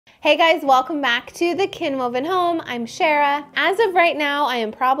Hey guys, welcome back to the Kinwoven Home. I'm Sharrah. As of right now, I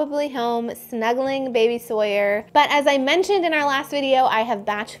am probably home snuggling baby Sawyer. But as I mentioned in our last video, I have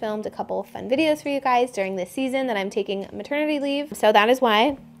batch filmed a couple of fun videos for you guys during this season that I'm taking maternity leave. So that is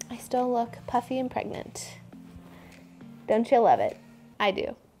why I still look puffy and pregnant. Don't you love it? I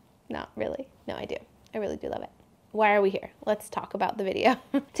do. Not really. No, I do. I really do love it. Why are we here? Let's talk about the video.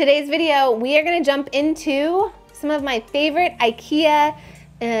 Today's video, we are gonna jump into some of my favorite Ikea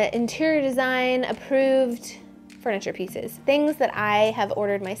interior design approved furniture pieces. Things that I have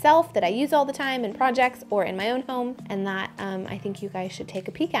ordered myself that I use all the time in projects or in my own home, and that I think you guys should take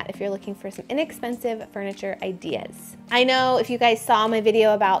a peek at if you're looking for some inexpensive furniture ideas. I know if you guys saw my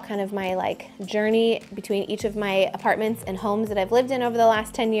video about kind of my journey between each of my apartments and homes that I've lived in over the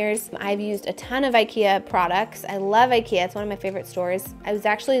last 10 years, I've used a ton of Ikea products. I love Ikea, it's one of my favorite stores. I was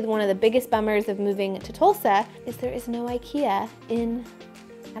actually one of the biggest bummers of moving to Tulsa is there is no Ikea in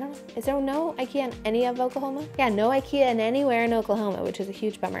I don't know, is there no Ikea in any of Oklahoma? Yeah, no Ikea in anywhere in Oklahoma, which is a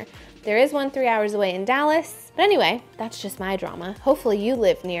huge bummer. There is one 3 hours away in Dallas. But anyway, that's just my drama. Hopefully you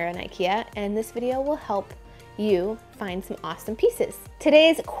live near an Ikea and this video will help you find some awesome pieces.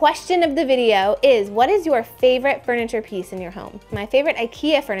 Today's question of the video is, what is your favorite furniture piece in your home? My favorite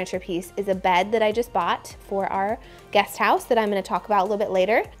Ikea furniture piece is a bed that I just bought for our guest house that I'm gonna talk about a little bit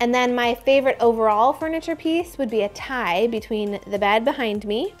later. And then my favorite overall furniture piece would be a tie between the bed behind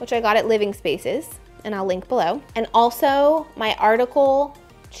me, which I got at Living Spaces, and I'll link below, and also my article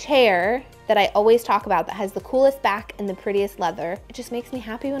chair that I always talk about that has the coolest back and the prettiest leather. It just makes me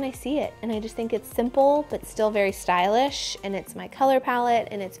happy when I see it. And I just think it's simple, but still very stylish. And it's my color palette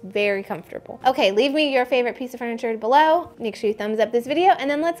and it's very comfortable. Okay, leave me your favorite piece of furniture below. Make sure you thumbs up this video and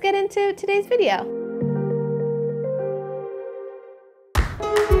then let's get into today's video.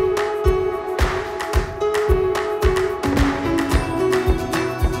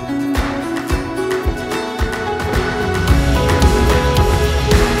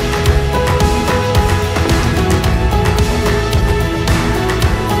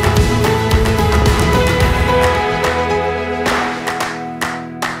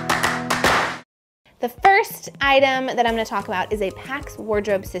 The first item that I'm going to talk about is a PAX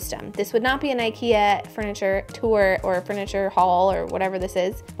wardrobe system. This would not be an Ikea furniture tour or furniture haul or whatever this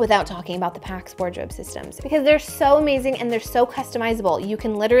is without talking about the PAX wardrobe systems because they're so amazing and they're so customizable. You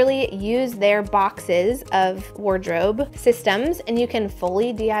can literally use their boxes of wardrobe systems and you can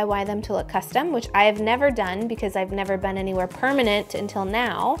fully DIY them to look custom, which I have never done because I've never been anywhere permanent until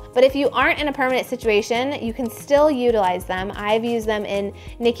now. But if you aren't in a permanent situation, you can still utilize them. I've used them in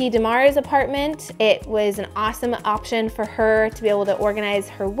Nikki DeMar's apartment. It was an awesome option for her to be able to organize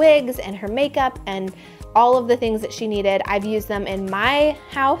her wigs and her makeup and all of the things that she needed. I've used them in my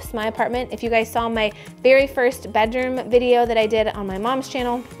house, my apartment. If you guys saw my very first bedroom video that I did on my mom's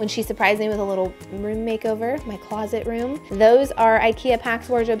channel when she surprised me with a little room makeover, my closet room, those are Ikea PAX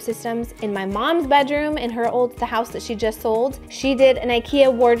wardrobe systems. In my mom's bedroom in the house that she just sold, she did an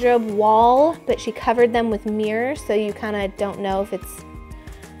Ikea wardrobe wall, but she covered them with mirrors so you kind of don't know if it's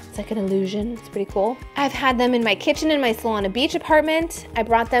like an illusion. It's pretty cool. I've had them in my kitchen in my Solana Beach apartment. I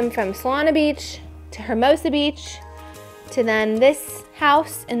brought them from Solana Beach to Hermosa Beach to then this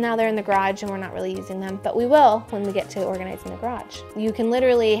house, and now they're in the garage and we're not really using them, but we will when we get to organizing the garage. You can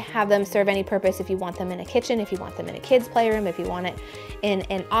literally have them serve any purpose if you want them in a kitchen, if you want them in a kid's playroom, if you want it in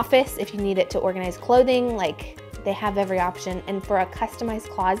an office, if you need it to organize clothing, they have every option. And for a customized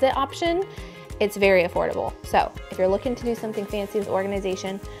closet option, it's very affordable. So if you're looking to do something fancy with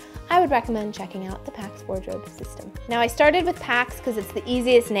organization, I would recommend checking out the PAX wardrobe system. Now I started with PAX because it's the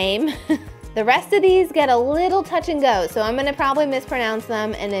easiest name. The rest of these get a little touch and go, so I'm gonna probably mispronounce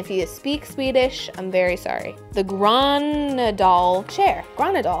them, and if you speak Swedish, I'm very sorry. The Granadal chair,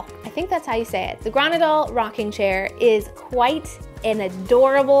 Granadal, I think that's how you say it. The Granadal rocking chair is quite an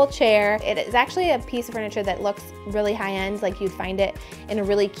adorable chair. It is actually a piece of furniture that looks really high-end, like you'd find it in a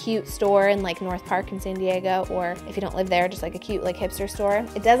really cute store in North Park in San Diego, or if you don't live there, just a cute hipster store.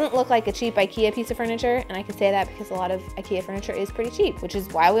 It doesn't look like a cheap Ikea piece of furniture, and I can say that because a lot of Ikea furniture is pretty cheap, which is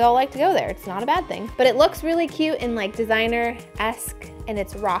why we all like to go there. It's not a bad thing, but it looks really cute and designer-esque, and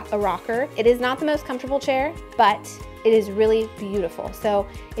it's a rocker. It is not the most comfortable chair, but it is really beautiful. So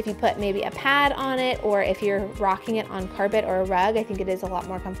if you put maybe a pad on it, or if you're rocking it on carpet or a rug, I think it is a lot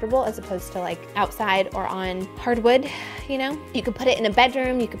more comfortable as opposed to outside or on hardwood, you know? You could put it in a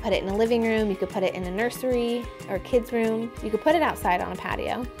bedroom, you could put it in a living room, you could put it in a nursery or a kid's room. You could put it outside on a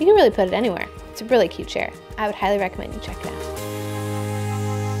patio. You can really put it anywhere. It's a really cute chair. I would highly recommend you check it out.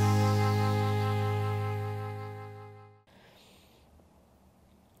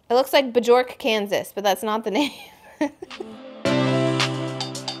 It looks like Bjork, Kansas, but that's not the name.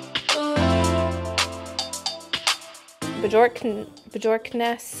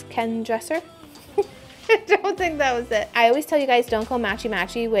 Bjorknesken dresser. I don't think that was it. I always tell you guys, don't go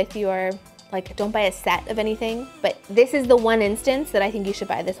matchy-matchy with your, like, don't buy a set of anything, but this is the one instance that I think you should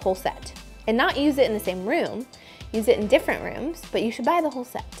buy this whole set. And not use it in the same room, use it in different rooms, but you should buy the whole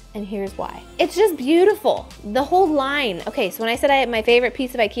set, and here's why. It's just beautiful, the whole line. Okay, so when I said I had my favorite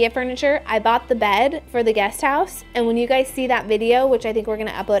piece of Ikea furniture, I bought the bed for the guest house, and when you guys see that video, which I think we're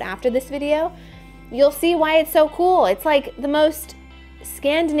gonna upload after this video, you'll see why it's so cool. It's like the most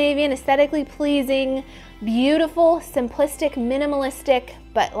Scandinavian, aesthetically pleasing, beautiful, simplistic, minimalistic,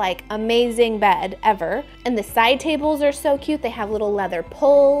 but like amazing bed ever. And the side tables are so cute. They have little leather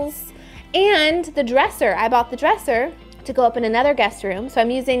pulls. And the dresser, I bought the dresser to go up in another guest room. So I'm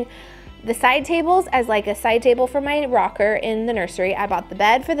using the side tables as like a side table for my rocker in the nursery. I bought the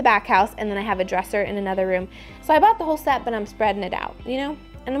bed for the back house, and then I have a dresser in another room. So I bought the whole set, but I'm spreading it out, you know?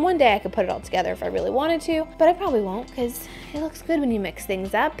 And one day I could put it all together if I really wanted to, but I probably won't because it looks good when you mix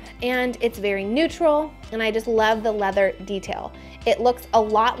things up, and it's very neutral, and I just love the leather detail. It looks a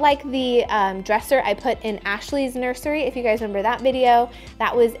lot like the dresser I put in Ashley's nursery. If you guys remember that video,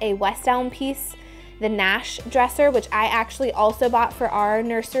 that was a West Elm piece, the Nash dresser, which I actually also bought for our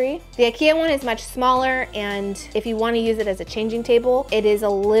nursery. The Ikea one is much smaller, and if you want to use it as a changing table, it is a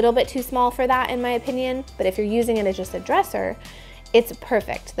little bit too small for that in my opinion, but if you're using it as just a dresser, it's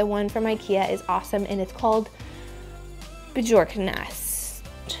perfect. The one from Ikea is awesome, and it's called Bjorknes.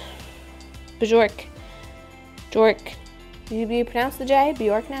 Do you pronounce the J?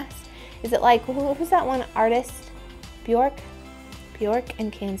 Bjorknes? Is it like, who's that one artist? Bjork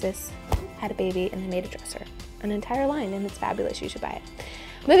and Kansas had a baby, and they made a dresser. An entire line, and it's fabulous. You should buy it.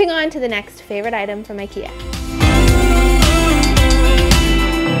 Moving on to the next favorite item from Ikea.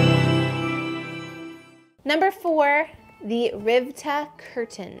 Number 4. The Rivta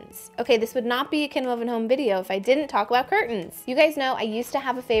curtains. Okay, this would not be a Kin Woven Home video if I didn't talk about curtains. You guys know I used to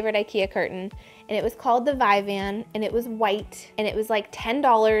have a favorite Ikea curtain, and it was called the Vivan, and it was white, and it was like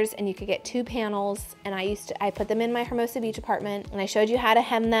 $10, and you could get 2 panels, and I put them in my Hermosa Beach apartment, and I showed you how to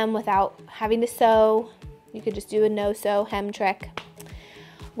hem them without having to sew. You could just do a no-sew hem trick.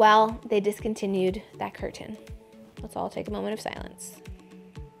 Well, they discontinued that curtain. Let's all take a moment of silence.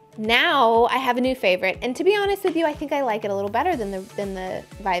 Now I have a new favorite, and to be honest with you, I think I like it a little better than the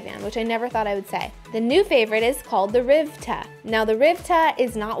Vivan, which I never thought I would say. The new favorite is called the Rivta. Now the Rivta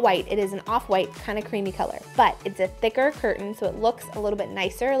is not white, it is an off-white kind of creamy color, but it's a thicker curtain, so it looks a little bit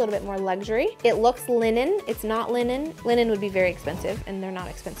nicer, a little bit more luxury. It looks linen, it's not linen. Linen would be very expensive, and they're not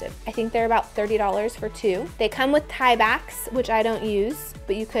expensive. I think they're about $30 for 2. They come with tie backs, which I don't use,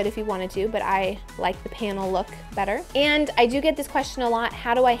 but you could if you wanted to, but I like the panel look better. And I do get this question a lot,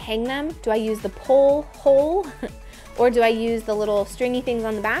 how do I hang them? Do I use the pole hole or do I use the little stringy things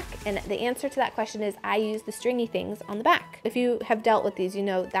on the back? And the answer to that question is I use the stringy things on the back. If you have dealt with these, you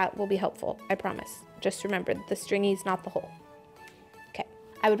know that will be helpful, I promise. Just remember, the stringy's not the hole. Okay,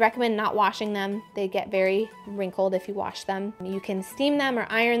 I would recommend not washing them. They get very wrinkled if you wash them. You can steam them or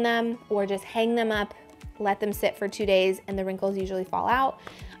iron them or just hang them up, let them sit for 2 days, and the wrinkles usually fall out.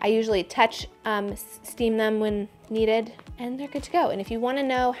 I usually steam them when needed, and they're good to go. And if you want to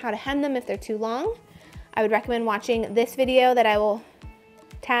know how to hem them if they're too long, I would recommend watching this video that I will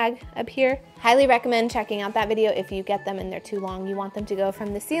tag up here. Highly recommend checking out that video if you get them and they're too long. You want them to go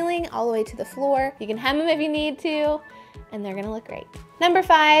from the ceiling all the way to the floor. You can hem them if you need to, and they're gonna look great. Number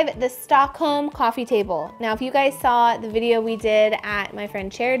 5, the Stockholm coffee table. Now, if you guys saw the video we did at my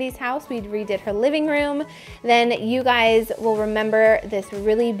friend Charity's house, we redid her living room, then you guys will remember this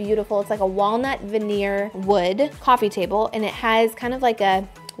really beautiful, it's like a walnut veneer wood coffee table, and it has kind of like a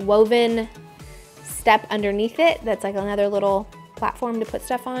woven step underneath it that's like another little platform to put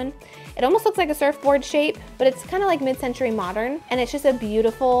stuff on. It almost looks like a surfboard shape, but it's kind of like mid-century modern, and it's just a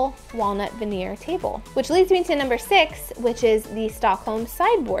beautiful walnut veneer table. Which leads me to number 6, which is the Stockholm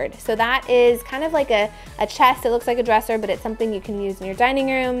sideboard. So that is kind of like a chest. It looks like a dresser, but it's something you can use in your dining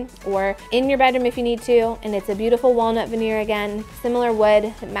room or in your bedroom if you need to, and it's a beautiful walnut veneer again, similar wood,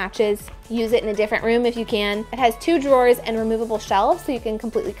 it matches. Use it in a different room if you can. It has 2 drawers and removable shelves, so you can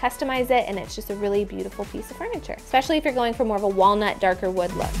completely customize it, and it's just a really beautiful piece of furniture, especially if you're going for more of a walnut, darker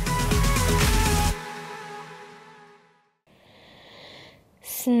wood look.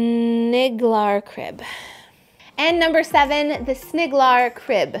 Sniglar crib. And number 7, the Sniglar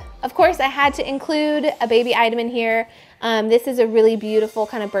crib. Of course, I had to include a baby item in here. This is a really beautiful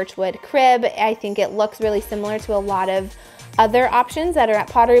kind of birchwood crib. I think it looks really similar to a lot of other options that are at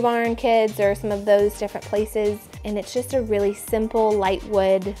Pottery Barn Kids or some of those different places. And it's just a really simple, light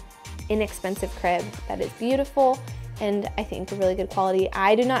wood, inexpensive crib that is beautiful and I think really good quality.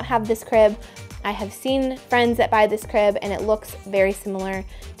 I do not have this crib. I have seen friends that buy this crib and it looks very similar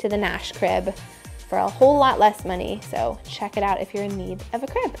to the Nash crib for a whole lot less money. So check it out if you're in need of a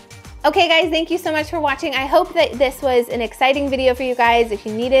crib. Okay guys, thank you so much for watching. I hope that this was an exciting video for you guys. If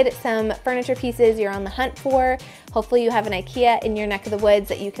you needed some furniture pieces you're on the hunt for, hopefully you have an Ikea in your neck of the woods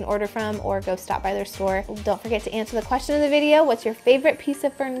that you can order from or go stop by their store. Don't forget to answer the question of the video, what's your favorite piece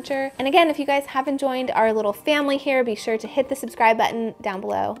of furniture? And again, if you guys haven't joined our little family here, be sure to hit the subscribe button down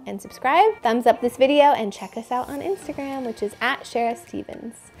below and subscribe. Thumbs up this video and check us out on Instagram, which is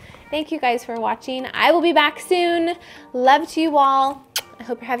 @SharrahStevens. Thank you guys for watching. I will be back soon. Love to you all. I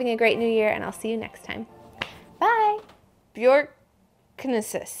hope you're having a great new year, and I'll see you next time. Bye.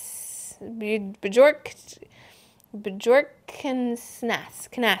 Bjorknesses. Bjorknes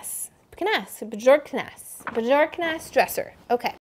dresser. Okay.